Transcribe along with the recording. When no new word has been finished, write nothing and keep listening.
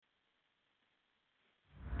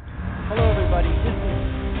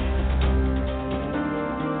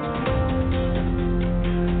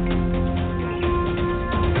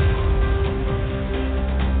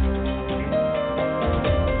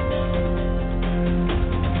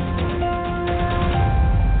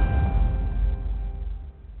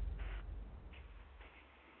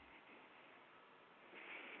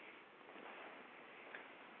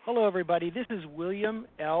Hello, everybody. This is William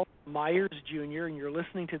L. Myers, Jr., and you're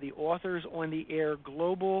listening to the Authors on the Air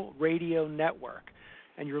Global Radio Network,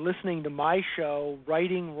 and you're listening to my show,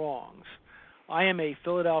 Righting Wrongs. I am a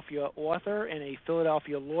Philadelphia author and a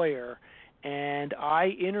Philadelphia lawyer, and I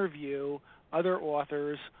interview other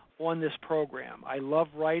authors on this program. I love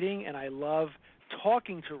writing, and I love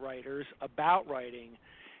talking to writers about writing.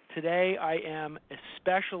 Today, I am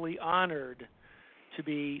especially honored to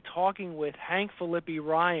be talking with Hank Phillippi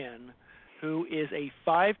Ryan, who is a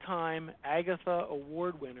 5-time Agatha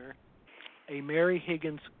Award winner, a Mary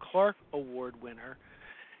Higgins Clark Award winner,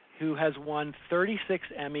 who has won 36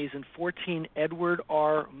 Emmys and 14 Edward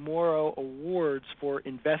R. Murrow Awards for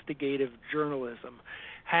investigative journalism.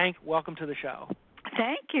 Hank, welcome to the show.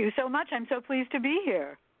 Thank you so much. I'm so pleased to be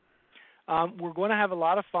here. We're going to have a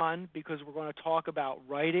lot of fun because we're going to talk about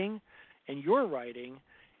writing and your writing.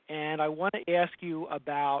 And I want to ask you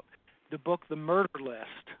about the book, The Murder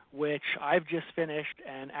List, which I've just finished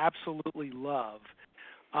and absolutely love.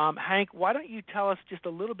 Hank, why don't you tell us just a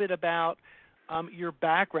little bit about your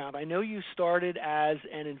background? I know you started as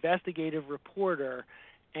an investigative reporter,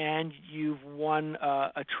 and you've won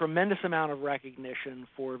a tremendous amount of recognition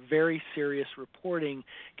for very serious reporting.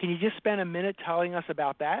 Can you just spend a minute telling us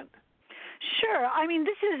about that? Sure. I mean,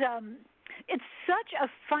 this is it's such a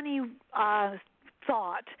funny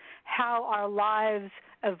thought how our lives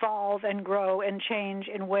evolve and grow and change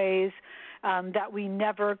in ways that we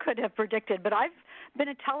never could have predicted. But I've been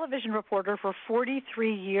a television reporter for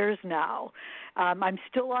 43 years now. I'm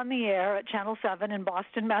still on the air at Channel 7 in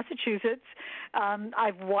Boston, Massachusetts.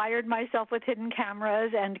 I've wired myself with hidden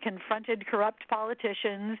cameras and confronted corrupt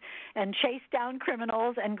politicians and chased down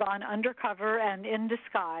criminals and gone undercover and in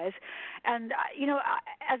disguise. And,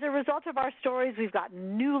 as a result of our stories, we've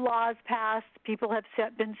gotten new laws passed. People have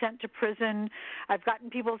been sent to prison. I've gotten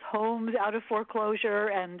people's homes out of foreclosure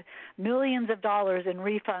and millions of dollars in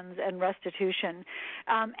refunds and restitution.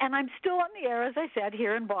 And I'm still on the air, as I said,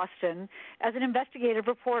 here in Boston as an investigative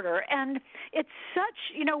reporter. And it's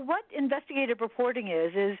such, what investigative reporting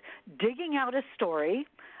is digging out a story,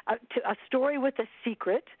 a story with a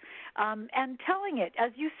secret, and telling it.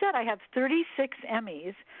 As you said, I have 36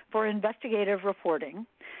 Emmys for investigative reporting,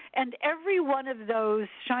 and every one of those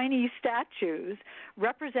shiny statues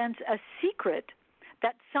represents a secret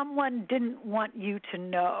that someone didn't want you to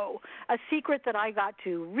know, a secret that I got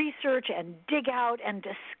to research and dig out and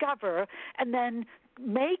discover and then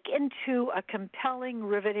make into a compelling,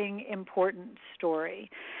 riveting, important story.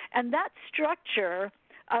 And that structure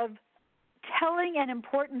of telling an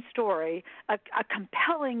important story, a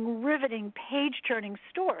compelling, riveting, page-turning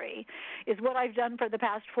story, is what I've done for the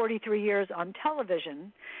past 43 years on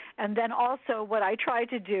television, and then also what I try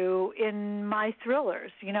to do in my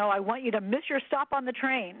thrillers. I want you to miss your stop on the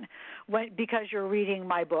train because you're reading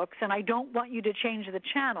my books, and I don't want you to change the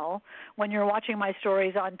channel when you're watching my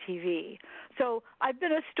stories on TV. So I've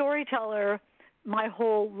been a storyteller my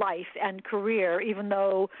whole life and career, even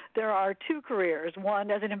though there are two careers, one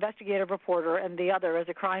as an investigative reporter and the other as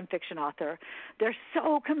a crime fiction author. They're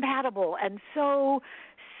so compatible and so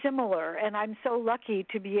similar, and I'm so lucky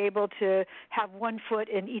to be able to have one foot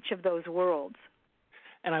in each of those worlds.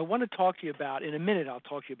 And I want to talk to you about, in a minute, I'll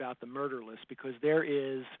talk to you about The Murder List, because there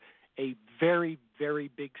is a very, very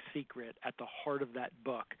big secret at the heart of that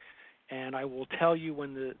book. And I will tell you,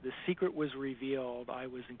 when the secret was revealed, I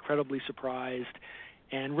was incredibly surprised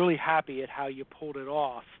and really happy at how you pulled it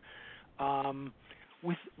off.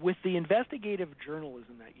 With the investigative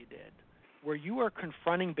journalism that you did, where you are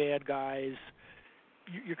confronting bad guys,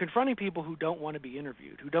 you're confronting people who don't want to be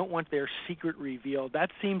interviewed, who don't want their secret revealed. That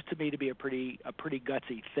seems to me to be a pretty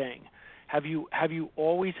gutsy thing. Have you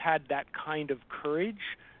always had that kind of courage,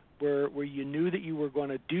 where you knew that you were going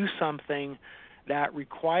to do something that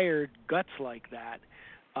required guts like that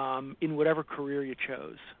in whatever career you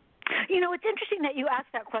chose? It's interesting that you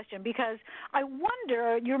asked that question, because I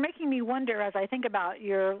wonder, you're making me wonder as I think about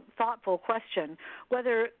your thoughtful question,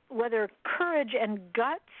 whether courage and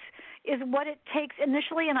guts is what it takes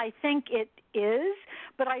initially, and I think it is,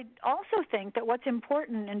 but I also think that what's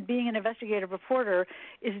important in being an investigative reporter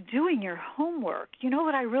is doing your homework.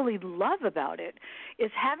 What I really love about it is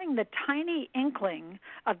having the tiny inkling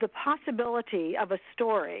of the possibility of a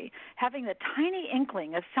story, having the tiny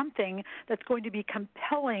inkling of something that's going to be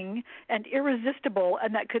compelling and irresistible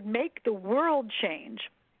and that could make the world change.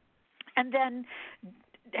 And then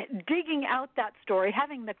digging out that story,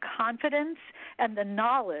 having the confidence and the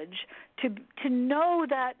knowledge to know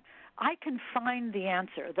that I can find the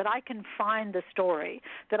answer, that I can find the story,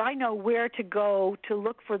 that I know where to go to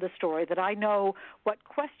look for the story, that I know what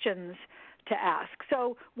questions to ask.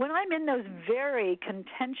 So when I'm in those very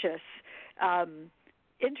contentious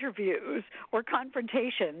interviews or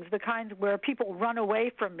confrontations, the kinds where people run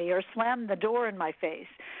away from me or slam the door in my face,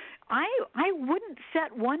 I wouldn't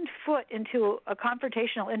set one foot into a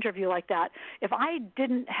confrontational interview like that if I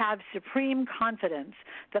didn't have supreme confidence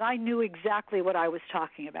that I knew exactly what I was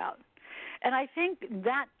talking about. And I think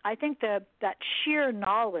that sheer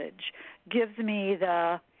knowledge gives me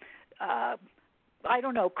the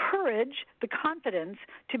courage, the confidence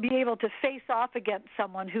to be able to face off against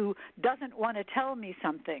someone who doesn't want to tell me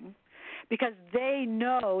something because they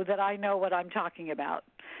know that I know what I'm talking about.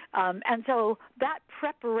 And so that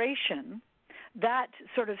preparation, that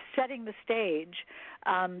sort of setting the stage,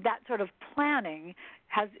 that sort of planning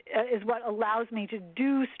is what allows me to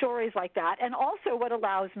do stories like that, and also what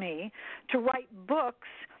allows me to write books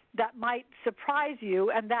that might surprise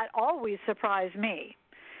you and that always surprise me.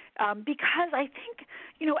 Because I think,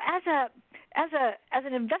 as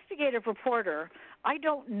an investigative reporter, I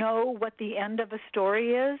don't know what the end of a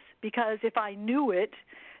story is, because if I knew it,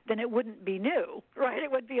 then it wouldn't be new, right?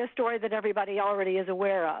 It would be a story that everybody already is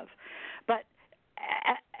aware of. But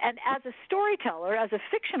and as a storyteller, as a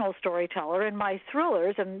fictional storyteller in my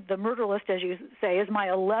thrillers, and The Murder List, as you say, is my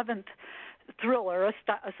 11th thriller, a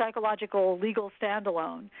psychological legal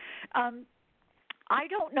standalone. I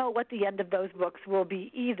don't know what the end of those books will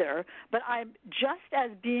be either, but I'm just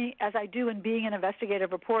as I do in being an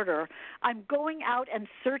investigative reporter, I'm going out and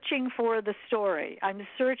searching for the story. I'm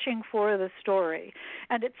searching for the story.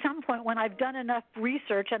 And at some point when I've done enough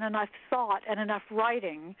research and enough thought and enough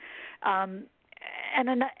writing,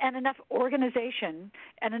 and enough organization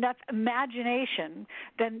and enough imagination,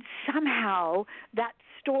 then somehow that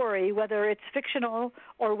story, whether it's fictional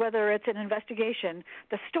or whether it's an investigation,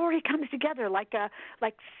 the story comes together like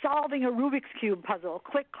solving a Rubik's Cube puzzle.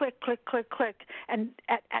 Click, click, click, click, click. And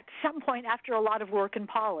at some point, after a lot of work and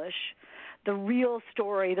polish, the real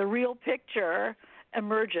story, the real picture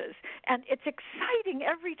emerges. And it's exciting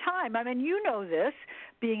every time. I mean, you know this,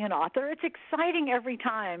 being an author, it's exciting every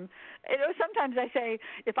time. Sometimes I say,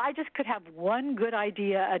 if I just could have one good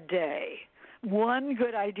idea a day,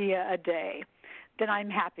 then I'm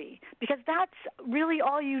happy. Because that's really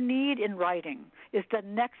all you need in writing, is the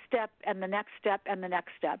next step and the next step and the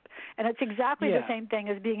next step. And it's exactly the same thing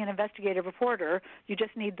as being an investigative reporter. You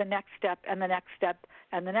just need the next step and the next step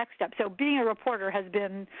and the next step. So being a reporter has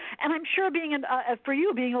been, and I'm sure for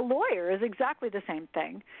you, being a lawyer is exactly the same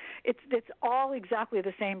thing. It's all exactly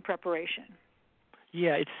the same preparation.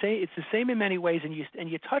 Yeah, it's the same in many ways, and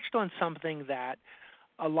you touched on something that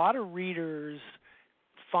a lot of readers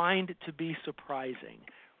find to be surprising,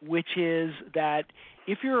 which is that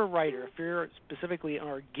if you're a writer, if you're specifically an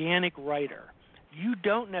organic writer, you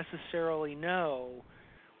don't necessarily know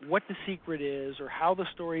what the secret is or how the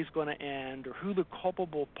story is going to end or who the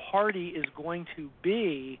culpable party is going to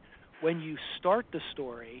be when you start the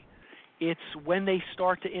story. It's when they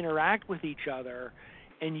start to interact with each other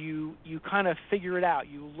and you kind of figure it out.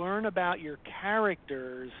 You learn about your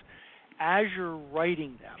characters as you're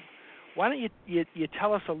writing them. Why don't you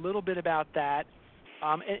tell us a little bit about that,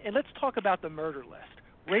 and let's talk about The Murder List.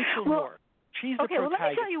 Rachel North, she's the protagonist. Okay, well, let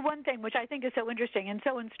me tell you one thing which I think is so interesting and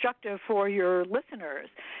so instructive for your listeners.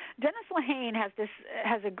 Dennis Lehane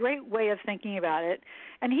has a great way of thinking about it,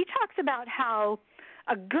 and he talks about how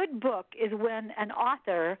a good book is when an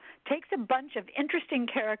author takes a bunch of interesting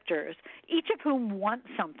characters, each of whom want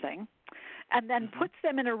something, and then puts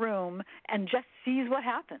them in a room and just sees what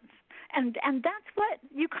happens. And that's what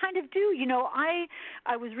you kind of do. You know,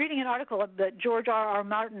 I was reading an article that George R.R.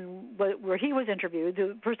 Martin, where he was interviewed,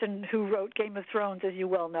 the person who wrote Game of Thrones, as you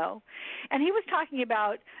well know, and he was talking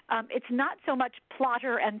about it's not so much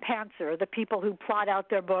plotter and pantser, the people who plot out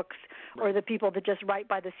their books or the people that just write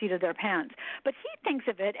by the seat of their pants, but he thinks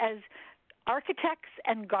of it as architects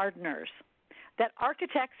and gardeners. That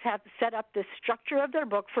architects have set up this structure of their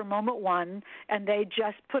book for moment one, and they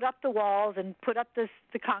just put up the walls and put up the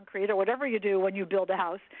concrete or whatever you do when you build a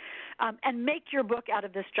house, and make your book out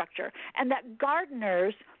of this structure. And that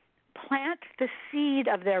gardeners plant the seed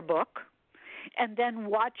of their book and then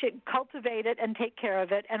watch it, cultivate it, and take care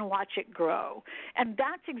of it, and watch it grow. And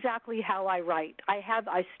that's exactly how I write.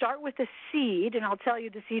 I start with the seed, and I'll tell you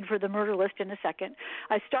the seed for The Murder List in a second.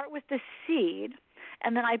 I start with the seed,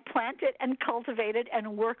 and then I plant it and cultivate it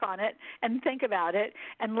and work on it and think about it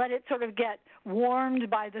and let it sort of get warmed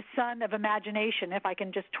by the sun of imagination, if I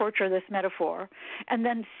can just torture this metaphor, and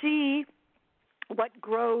then see what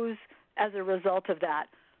grows as a result of that.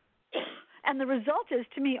 And the result is,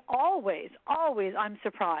 to me, always I'm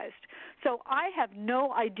surprised. So I have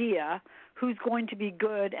no idea who's going to be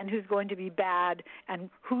good and who's going to be bad and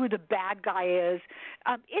who the bad guy is.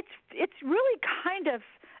 It's really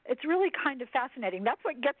kind of fascinating. That's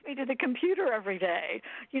what gets me to the computer every day.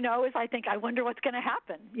 Is I think, I wonder what's going to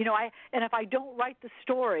happen. And if I don't write the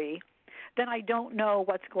story, then I don't know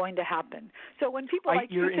what's going to happen. So when people like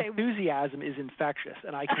your you say, enthusiasm is infectious,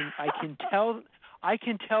 and I can tell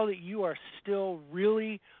that you are still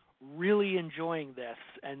really, really enjoying this,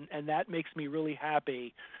 and that makes me really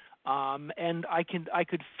happy. And I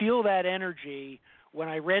could feel that energy when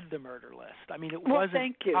I read the murder list. I mean, it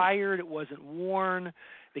wasn't tired, it wasn't worn,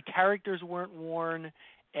 the characters weren't worn,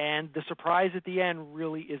 and the surprise at the end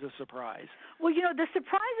really is a surprise. Well, the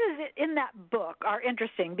surprises in that book are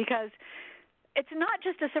interesting because it's not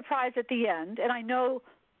just a surprise at the end, and I know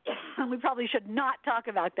we probably should not talk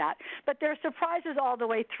about that, but there are surprises all the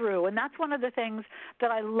way through, and that's one of the things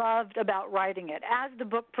that I loved about writing it. As the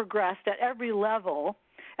book progressed at every level,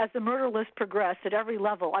 as the murder list progressed at every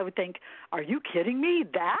level, I would think, "Are you kidding me?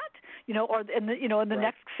 That?" Or in the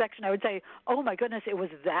next section, I would say, "Oh my goodness, it was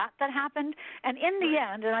that happened." And in the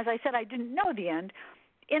end, and as I said, I didn't know the end.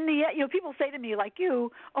 In the end, people say to me like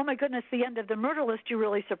you, "Oh my goodness, the end of the murder list, you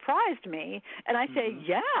really surprised me." And I say,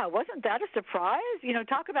 "Yeah, wasn't that a surprise?"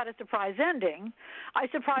 Talk about a surprise ending. I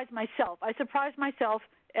surprise myself. I surprise myself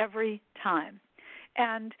every time,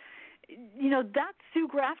 and that Sue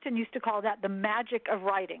Grafton used to call that the magic of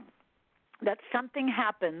writing, that something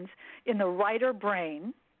happens in the writer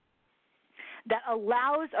brain that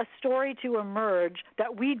allows a story to emerge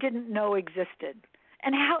that we didn't know existed.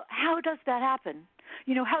 And how does that happen?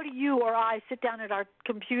 How do you or I sit down at our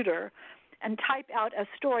computer and type out a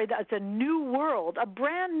story that's a new world, a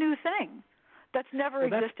brand new thing that's never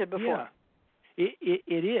existed before? Yeah,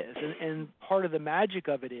 it is. And part of the magic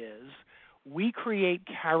of it is we create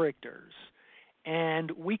characters, and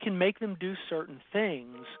we can make them do certain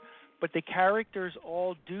things, but the characters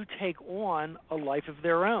all do take on a life of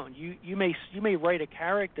their own. You may write a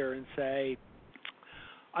character and say,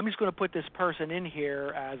 "I'm just going to put this person in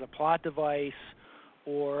here as a plot device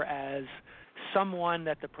or as someone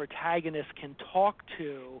that the protagonist can talk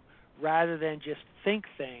to rather than just think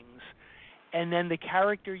things." And then the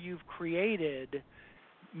character you've created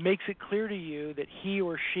makes it clear to you that he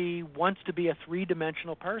or she wants to be a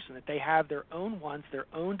three-dimensional person, that they have their own wants, their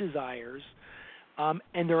own desires,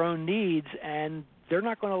 and their own needs, and they're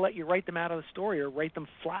not going to let you write them out of the story or write them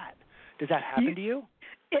flat. Does that happen to you?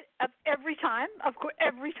 Every time, of course,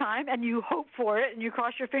 every time, and you hope for it and you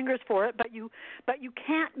cross your fingers for it, but you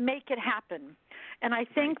can't make it happen. And I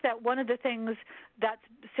think that one of the things that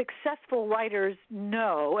successful writers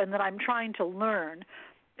know, and that I'm trying to learn,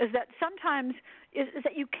 is that sometimes is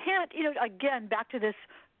that you can't, again, back to this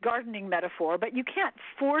gardening metaphor, but you can't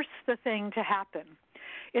force the thing to happen.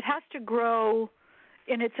 It has to grow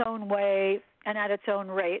in its own way and at its own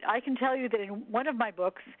rate. I can tell you that in one of my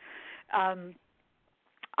books,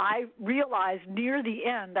 I realized near the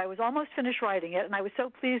end, I was almost finished writing it, and I was so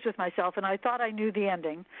pleased with myself, and I thought I knew the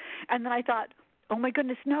ending. And then I thought, oh my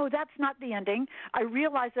goodness, no, that's not the ending. I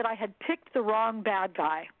realized that I had picked the wrong bad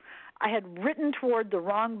guy. I had written toward the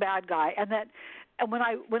wrong bad guy, and when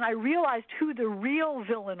I realized who the real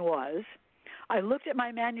villain was, I looked at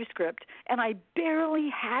my manuscript, and I barely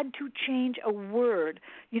had to change a word.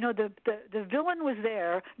 The villain was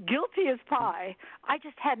there, guilty as pie. I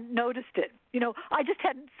just hadn't noticed it. I just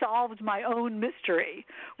hadn't solved my own mystery,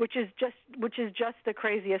 which is just the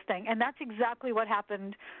craziest thing. And that's exactly what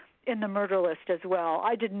happened in the murder list as well.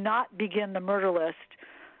 I did not begin the murder list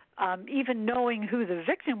even knowing who the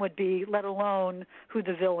victim would be, let alone who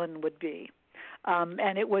the villain would be.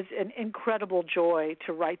 And it was an incredible joy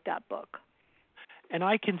to write that book. And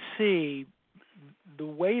I can see the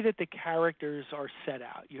way that the characters are set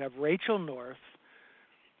out. You have Rachel North,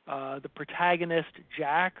 the protagonist,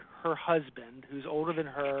 Jack, her husband, who's older than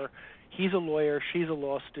her. He's a lawyer, she's a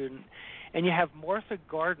law student. And you have Martha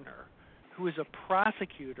Gardner, who is a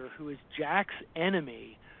prosecutor, who is Jack's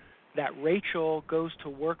enemy, that Rachel goes to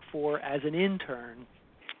work for as an intern.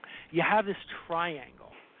 You have this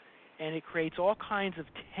triangle, and it creates all kinds of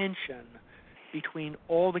tension between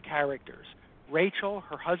all the characters. Rachel,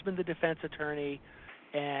 her husband, the defense attorney,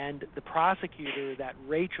 and the prosecutor that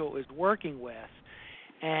Rachel is working with.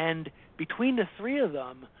 And between the three of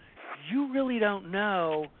them, you really don't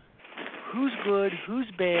know who's good, who's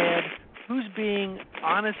bad, who's being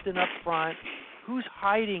honest and upfront, who's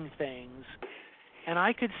hiding things. And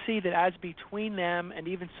I could see that as between them and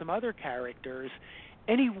even some other characters,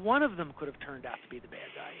 any one of them could have turned out to be the bad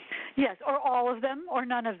guy. Yes, or all of them, or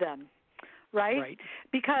none of them. right? Right.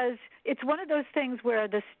 Because it's one of those things where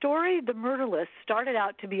the story, The Murder List, started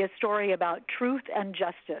out to be a story about truth and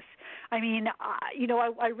justice. I mean,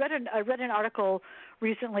 I read an article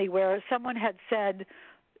recently where someone had said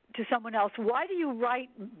to someone else, "Why do you write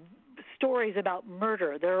stories about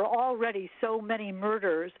murder? There are already so many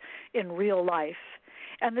murders in real life."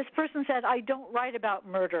 And this person said, "I don't write about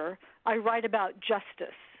murder. I write about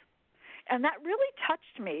justice." And that really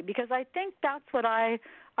touched me because I think that's what I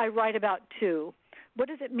write about too. What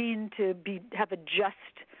does it mean to have a just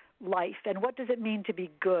life, and what does it mean to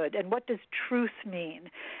be good, and what does truth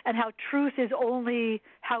mean, and how truth is only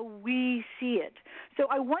how we see it. So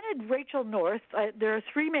I wanted Rachel North. There are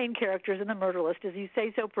three main characters in The Murder List, as you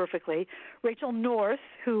say so perfectly. Rachel North,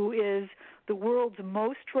 who is the world's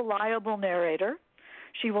most reliable narrator.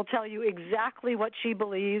 She will tell you exactly what she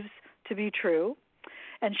believes to be true.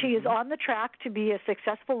 And she is on the track to be a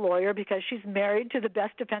successful lawyer because she's married to the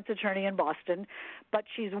best defense attorney in Boston, but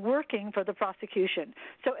she's working for the prosecution.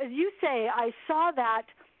 So as you say, I saw that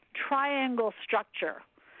triangle structure.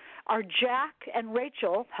 Are Jack and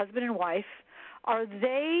Rachel, husband and wife, are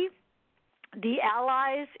they the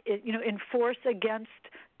allies, in force against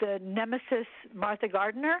the nemesis Martha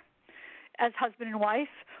Gardner as husband and wife?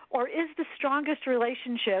 Or is the strongest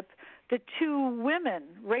relationship the two women,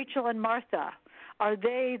 Rachel and Martha? Are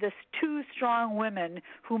they the two strong women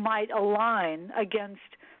who might align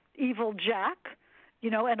against evil Jack,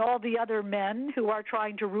 and all the other men who are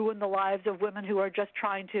trying to ruin the lives of women who are just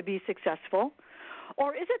trying to be successful?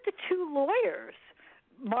 Or is it the two lawyers,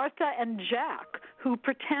 Martha and Jack, who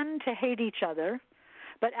pretend to hate each other,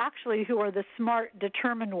 but actually who are the smart,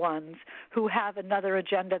 determined ones who have another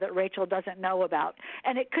agenda that Rachel doesn't know about?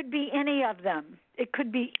 And it could be any of them. It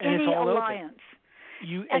could be any alliance.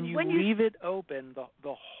 You leave it open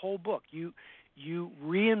the whole book. You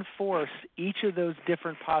reinforce each of those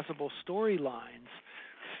different possible storylines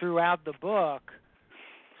throughout the book,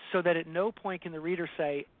 so that at no point can the reader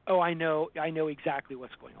say, "Oh, I know exactly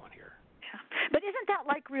what's going on here." Yeah. But isn't that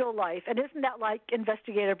like real life, and isn't that like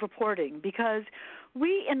investigative reporting? Because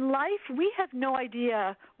in life we have no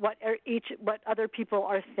idea what other people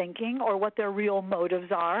are thinking, or what their real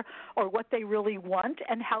motives are, or what they really want,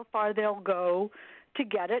 and how far they'll go to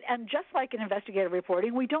get it. And just like in investigative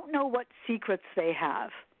reporting, we don't know what secrets they have.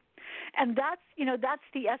 And that's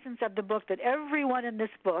the essence of the book, that everyone in this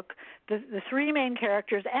book, the three main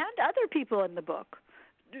characters and other people in the book,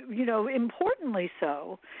 importantly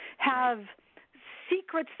so, have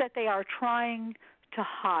secrets that they are trying to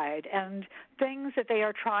hide and things that they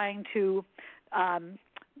are trying to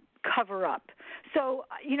cover up. So,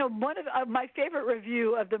 one of my favorite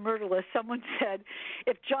review of The Murder List, someone said,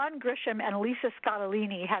 if John Grisham and Lisa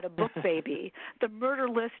Scottolini had a book baby, The Murder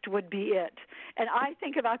List would be it. And I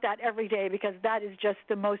think about that every day because that is just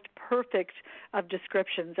the most perfect of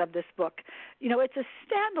descriptions of this book. It's a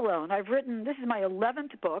standalone. This is my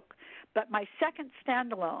 11th book, but my second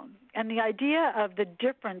standalone. And the idea of the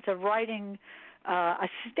difference of writing a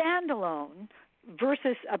standalone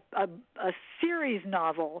versus a series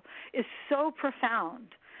novel is so profound.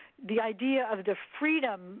 The idea of the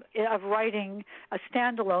freedom of writing a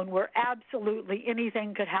standalone where absolutely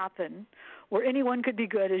anything could happen, where anyone could be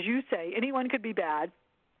good, as you say, anyone could be bad,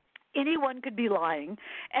 anyone could be lying,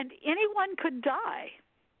 and anyone could die.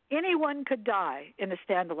 Anyone could die in a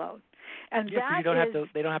standalone. And they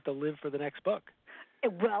don't have to live for the next book.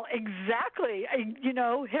 Well, exactly.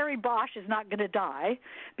 Harry Bosch is not going to die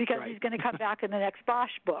because he's going to come back in the next Bosch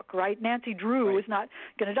book, right? Nancy Drew is not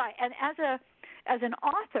going to die. And as an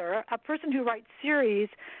author, a person who writes series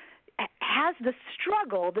has the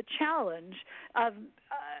struggle, the challenge of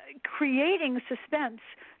creating suspense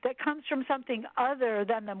that comes from something other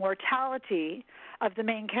than the mortality of the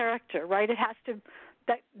main character, right? It has to.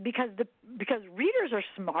 Because readers are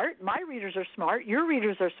smart, my readers are smart, your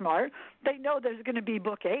readers are smart, they know there's going to be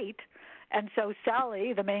book 8, and so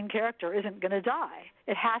Sally, the main character, isn't going to die.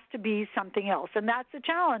 It has to be something else, and that's a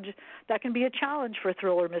challenge. That can be a challenge for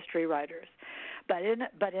thriller mystery writers. But in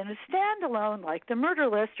a standalone like The Murder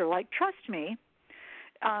List or like Trust Me,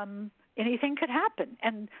 anything could happen,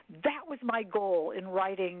 and that was my goal in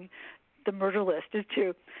writing The Murder List, is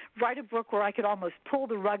to write a book where I could almost pull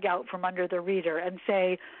the rug out from under the reader and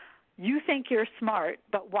say, you think you're smart,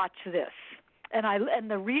 but watch this.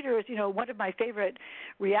 And the readers, one of my favorite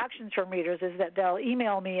reactions from readers is that they'll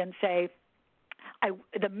email me and say,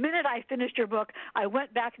 the minute I finished your book, I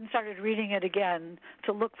went back and started reading it again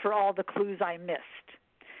to look for all the clues I missed.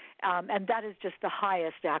 And that is just the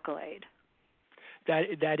highest accolade.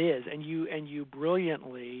 That is, and you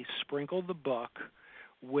brilliantly sprinkled the book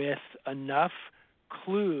with enough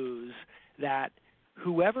clues that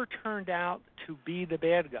whoever turned out to be the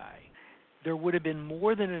bad guy, there would have been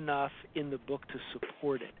more than enough in the book to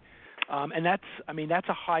support it. And that's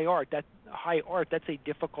a high art. That's a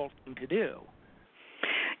difficult thing to do.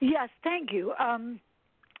 Yes, thank you.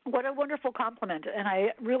 What a wonderful compliment, and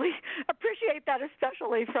I really appreciate that,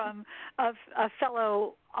 especially from a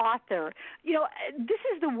fellow author. You know, this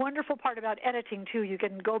is the wonderful part about editing, too. You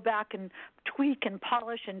can go back and tweak and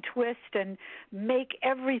polish and twist and make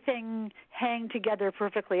everything hang together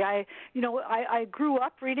perfectly. I grew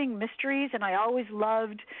up reading mysteries, and I always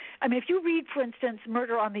loved, if you read, for instance,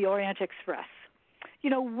 Murder on the Orient Express,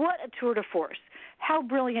 what a tour de force. How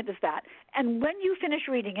brilliant is that? And when you finish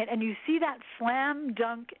reading it and you see that slam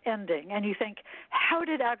dunk ending and you think, how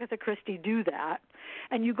did Agatha Christie do that?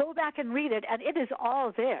 And you go back and read it, and it is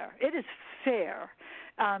all there. It is fair,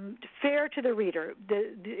 fair to the reader.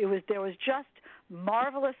 There was just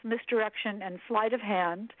marvelous misdirection and sleight of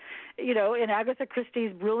hand, in Agatha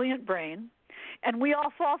Christie's brilliant brain, and we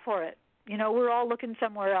all fall for it. We're all looking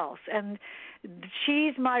somewhere else. And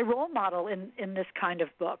she's my role model in this kind of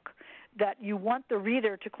book, that you want the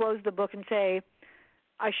reader to close the book and say,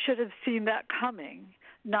 I should have seen that coming.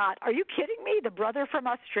 Not, are you kidding me? The brother from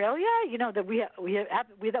Australia,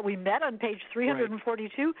 that we met on page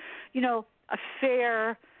 342.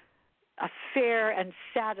 Right. A fair and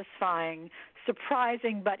satisfying,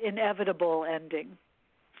 surprising but inevitable ending.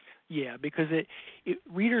 Yeah, because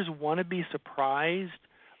readers want to be surprised,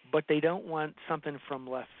 but they don't want something from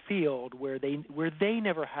left field where they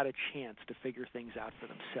never had a chance to figure things out for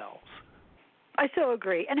themselves. I so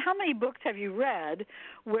agree. And how many books have you read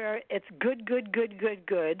where it's good,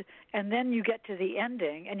 and then you get to the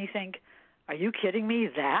ending and you think, are you kidding me?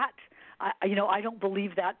 That? I don't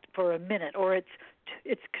believe that for a minute. Or it's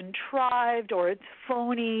contrived, or it's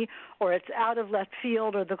phony, or it's out of left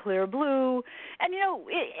field, or the clear blue. And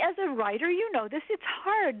as a writer, this. It's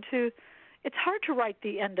hard to write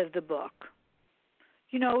the end of the book.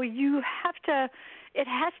 You have to. It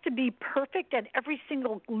has to be perfect, and every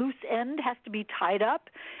single loose end has to be tied up,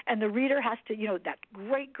 and the reader has to, that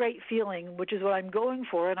great feeling, which is what I'm going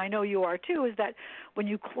for, and I know you are too, is that when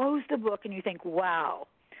you close the book and you think, wow,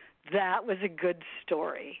 that was a good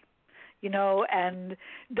story, and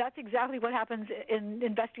that's exactly what happens in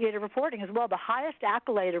investigative reporting as well. The highest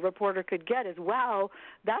accolade a reporter could get is, wow,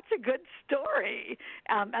 that's a good story,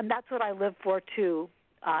 and that's what I live for too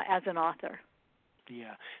as an author.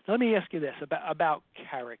 Yeah. Now, let me ask you this about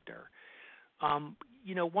character.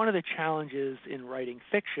 One of the challenges in writing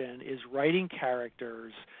fiction is writing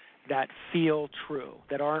characters that feel true,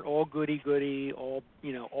 that aren't all goody-goody, all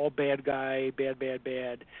bad guy, bad.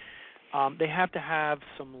 They have to have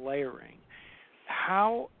some layering.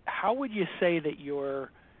 How would you say that your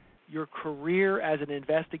career as an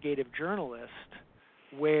investigative journalist,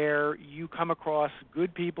 where you come across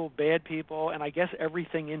good people, bad people, and I guess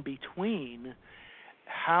everything in between,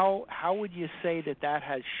 how would you say that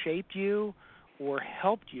has shaped you or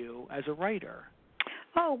helped you as a writer?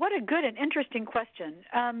 Oh, what a good and interesting question.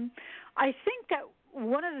 I think that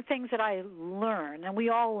one of the things that I learn, and we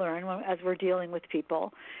all learn as we're dealing with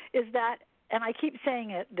people, is that, and I keep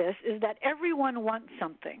saying this, is that everyone wants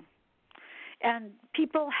something. And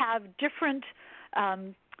people have different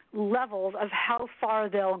levels of how far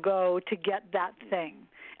they'll go to get that thing,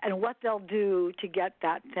 and what they'll do to get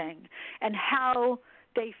that thing, and how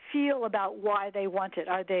they feel about why they want it.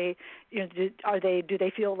 Do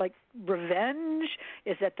they feel like revenge?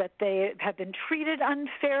 Is it that they have been treated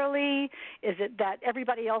unfairly? Is it that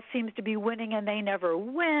everybody else seems to be winning and they never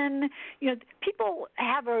win? People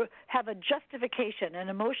have a justification, an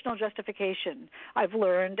emotional justification. I've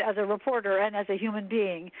learned as a reporter and as a human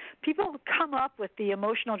being, people come up with the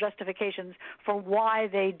emotional justifications for why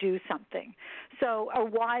they do something, or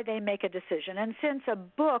why they make a decision. And since a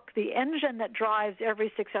book, the engine that drives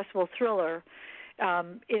every successful thriller,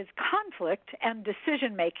 is conflict and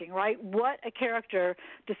decision-making, right? What a character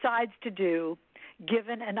decides to do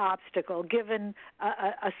given an obstacle, given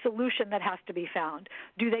a solution that has to be found.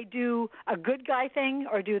 Do they do a good guy thing,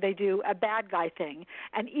 or do they do a bad guy thing?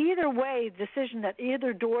 And either way, decision that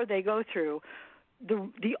either door they go through,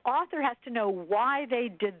 the author has to know why they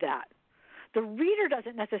did that. The reader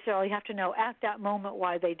doesn't necessarily have to know at that moment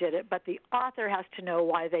why they did it, but the author has to know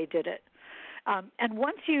why they did it. And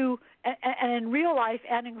once and in real life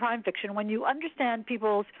and in crime fiction, when you understand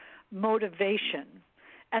people's motivation,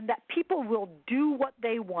 and that people will do what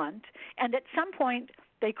they want, and at some point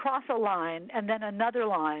they cross a line, and then another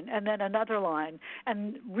line, and then another line,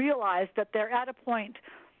 and realize that they're at a point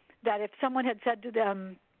that if someone had said to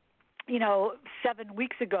them, 7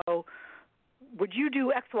 weeks ago, would you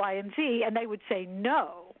do X, Y, and Z? And they would say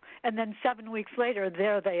no. And then 7 weeks later,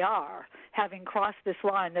 there they are, having crossed this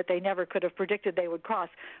line that they never could have predicted they would cross.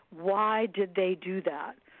 Why did they do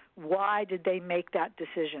that? Why did they make that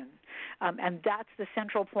decision? And that's the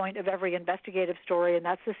central point of every investigative story, and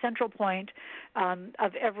that's the central point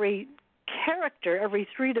of every character, every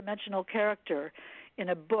three-dimensional character in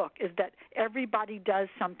a book, is that everybody does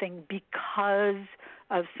something because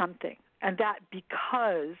of something. And that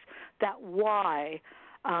because, that why,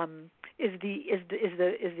 is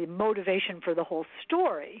the motivation for the whole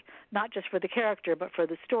story, not just for the character, but for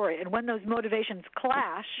the story. And when those motivations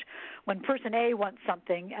clash, when person A wants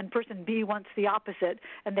something and person B wants the opposite,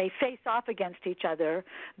 and they face off against each other,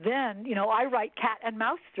 then, I write cat and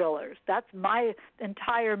mouse thrillers. That's my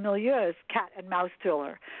entire milieu is cat and mouse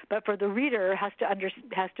thriller. But for the reader, has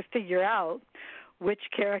to figure out which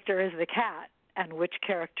character is the cat and which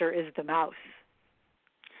character is the mouse.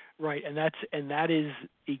 Right, and that is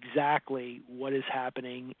exactly what is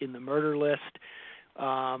happening in the murder list.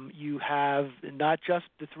 You have not just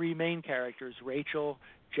the three main characters, Rachel,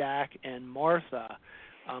 Jack, and Martha,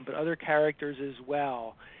 but other characters as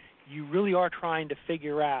well. You really are trying to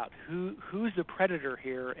figure out who's the predator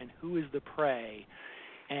here and who is the prey.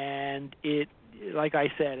 And it, like I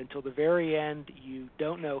said, until the very end, you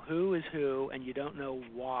don't know who is who, and you don't know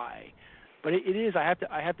why. But it is, I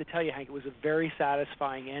have to tell you, Hank, it was a very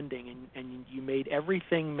satisfying ending, and you made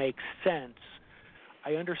everything make sense.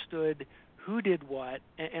 I understood who did what,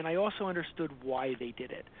 and I also understood why they did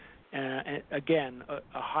it. And again, a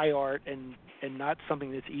high art and not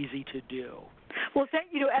something that's easy to do. Well,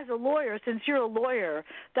 as a lawyer, since you're a lawyer,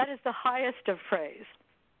 that is the highest of praise.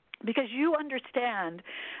 Because you understand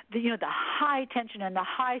the high tension and the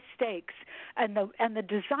high stakes and the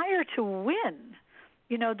desire to win.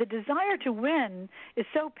 The desire to win is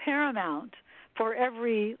so paramount for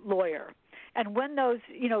every lawyer. And when those,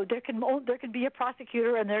 there can be a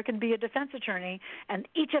prosecutor and there can be a defense attorney, and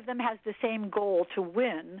each of them has the same goal to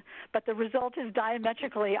win, but the result is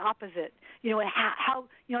diametrically opposite.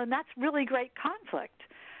 And that's really great conflict.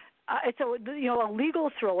 A legal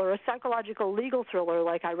thriller, a psychological legal thriller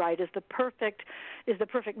like I write, is the perfect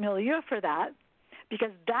milieu for that,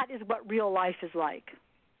 because that is what real life is like.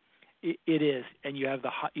 It is, and you have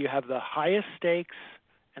the highest stakes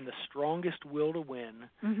and the strongest will to win.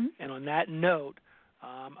 Mm-hmm. And on that note,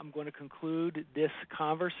 I'm going to conclude this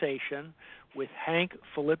conversation with Hank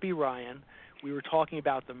Phillippi Ryan. We were talking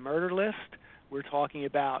about the murder list. We're talking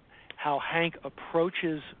about how Hank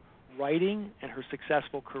approaches writing and her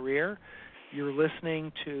successful career. You're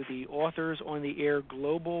listening to the Authors on the Air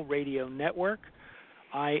Global Radio Network.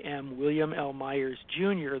 I am William L. Myers,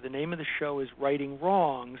 Jr. The name of the show is Writing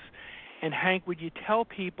Wrongs. And Hank, would you tell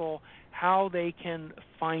people how they can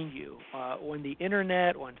find you on the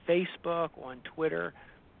Internet, on Facebook, on Twitter?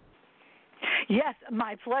 Yes,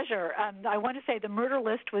 my pleasure. I want to say the Murder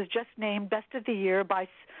List was just named Best of the Year by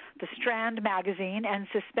the Strand Magazine and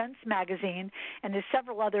Suspense Magazine, and there's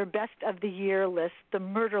several other Best of the Year lists. The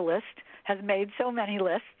Murder List has made so many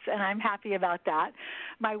lists, and I'm happy about that.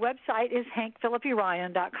 My website is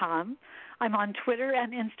hankphillippyryan.com. I'm on Twitter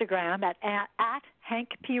and Instagram at Hank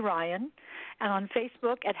P. Ryan, and on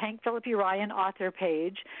Facebook at Hank Phillippi Ryan author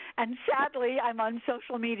page. And sadly, I'm on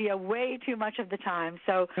social media way too much of the time,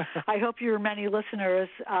 so I hope your many listeners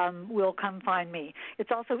will come find me.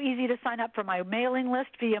 It's also easy to sign up for my mailing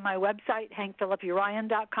list via my website,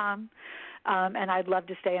 hankphillippyryan.com, and I'd love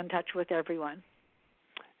to stay in touch with everyone.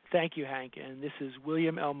 Thank you, Hank. And this is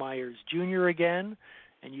William L. Myers, Jr. again.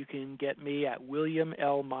 And you can get me at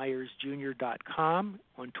WilliamLMyersJr.com,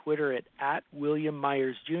 on Twitter at William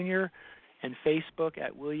Myers Jr., and Facebook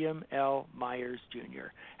at William L. Myers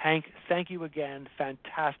Jr. Hank, thank you again.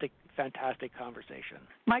 Fantastic, fantastic conversation.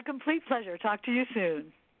 My complete pleasure. Talk to you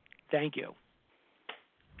soon. Thank you.